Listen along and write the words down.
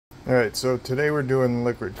Alright, so today we're doing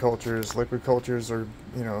liquid cultures. Liquid cultures are,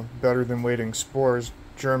 better than waiting spores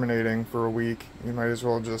germinating for a week. You might as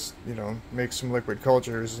well just, make some liquid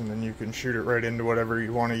cultures and then you can shoot it right into whatever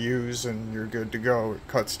you want to use and you're good to go. It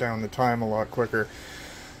cuts down the time a lot quicker.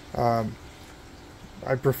 I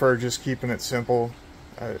prefer just keeping it simple.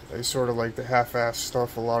 I sort of like the half-assed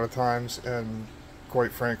stuff a lot of times, and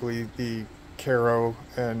quite frankly, the Caro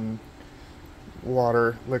and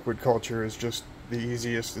water liquid culture is just the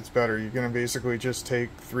easiest. It's better. You're going to basically just take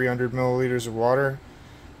 300 milliliters of water.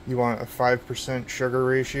 You want a 5% sugar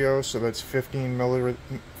ratio, so that's 15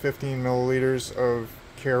 milliliters of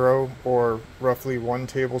Caro, or roughly 1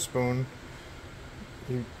 tablespoon.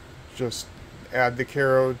 You just add the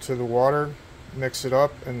Caro to the water, mix it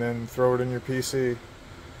up, and then throw it in your PC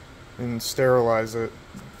and sterilize it.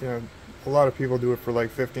 A lot of people do it for like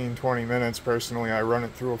 15-20 minutes. Personally, I run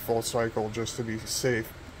it through a full cycle just to be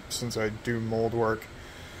safe, since I do mold work.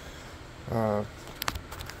 So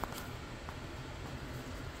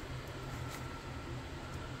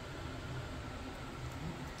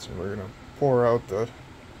we're gonna pour out the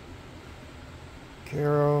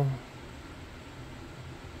Caro.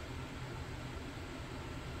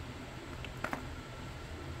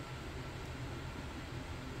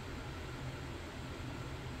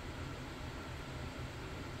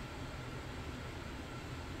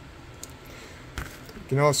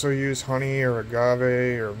 You can also use honey or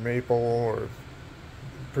agave or maple or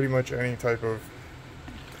pretty much any type of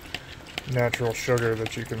natural sugar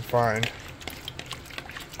that you can find.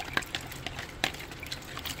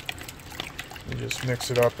 You just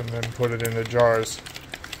mix it up and then put it into jars.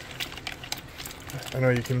 I know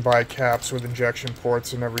you can buy caps with injection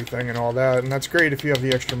ports and everything and all that, and that's great if you have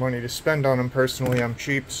the extra money to spend on them. Personally, I'm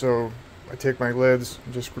cheap, so I take my lids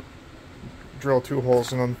and just drill 2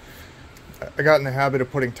 holes in them. I got in the habit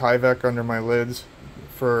of putting Tyvek under my lids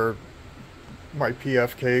for my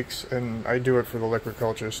PF cakes, and I do it for the liquid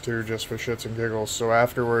cultures too, just for shits and giggles. So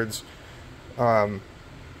afterwards, I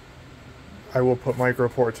will put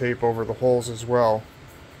micropore tape over the holes as well.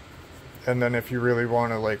 And then if you really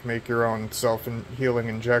want to like make your own self-healing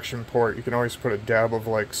injection port, you can always put a dab of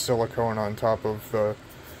like silicone on top of the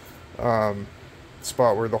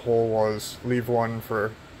spot where the hole was. Leave one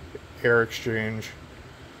for air exchange.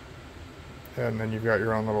 And then you've got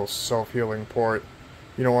your own little self-healing port.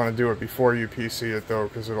 You don't want to do it before you PC it though,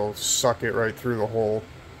 because it'll suck it right through the hole,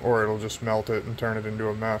 or it'll just melt it and turn it into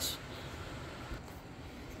a mess.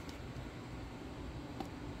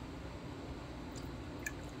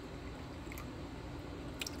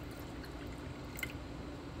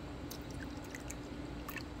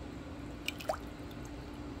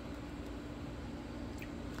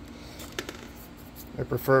 I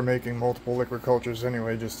prefer making multiple liquid cultures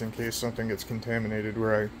anyway, just in case something gets contaminated,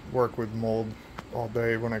 where I work with mold all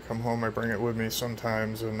day. When I come home, I bring it with me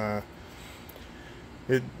sometimes, and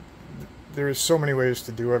there's so many ways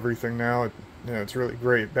to do everything now. It's really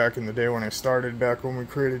great. Back in the day when I started, back when we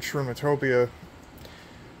created Shroomotopia,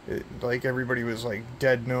 like everybody was like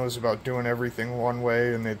dead nose about doing everything one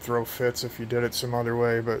way, and they'd throw fits if you did it some other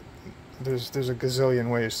way. But there's a gazillion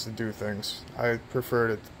ways to do things. I prefer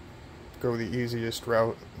to go the easiest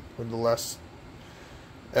route with the less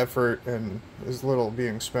effort and as little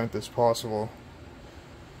being spent as possible.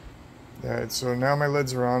 Alright, so now my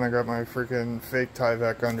lids are on. I got my freaking fake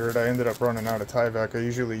Tyvek under it. I ended up running out of Tyvek. I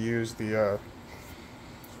usually use the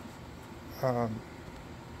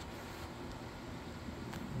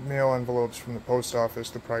mail envelopes from the post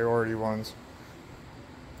office, the priority ones.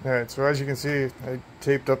 Alright, so as you can see, I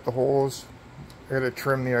taped up the holes. I gotta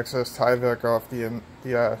trim the excess Tyvek off the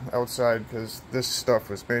outside, because this stuff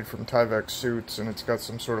was made from Tyvek suits, and it's got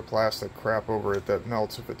some sort of plastic crap over it that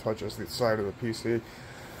melts if it touches the side of the PC.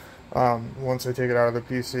 Once I take it out of the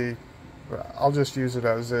PC, I'll just use it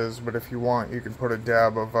as is, but if you want, you can put a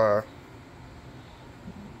dab of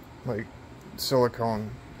like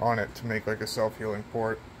silicone on it to make like a self-healing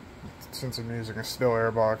port. Since I'm using a still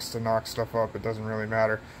air box to knock stuff up, it doesn't really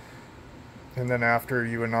matter. And then after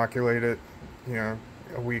you inoculate it,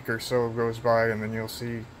 a week or so goes by, and then you'll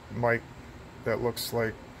see mic that looks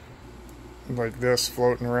like this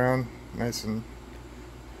floating around, nice and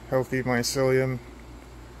healthy mycelium.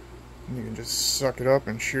 You can just suck it up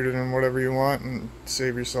and shoot it in whatever you want and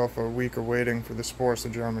save yourself a week of waiting for the spores to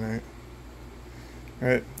germinate.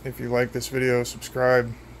 Alright, if you like this video,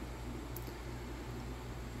 subscribe.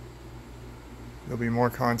 There'll be more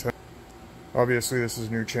content. Obviously this is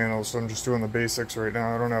a new channel, so I'm just doing the basics right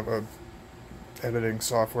now. I don't have a editing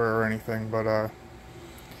software or anything, but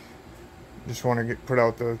just want to put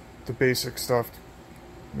out the basic stuff,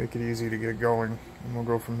 make it easy to get going, and we'll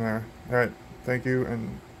go from there. Alright, thank you,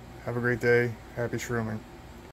 and Have a great day. Happy shrooming.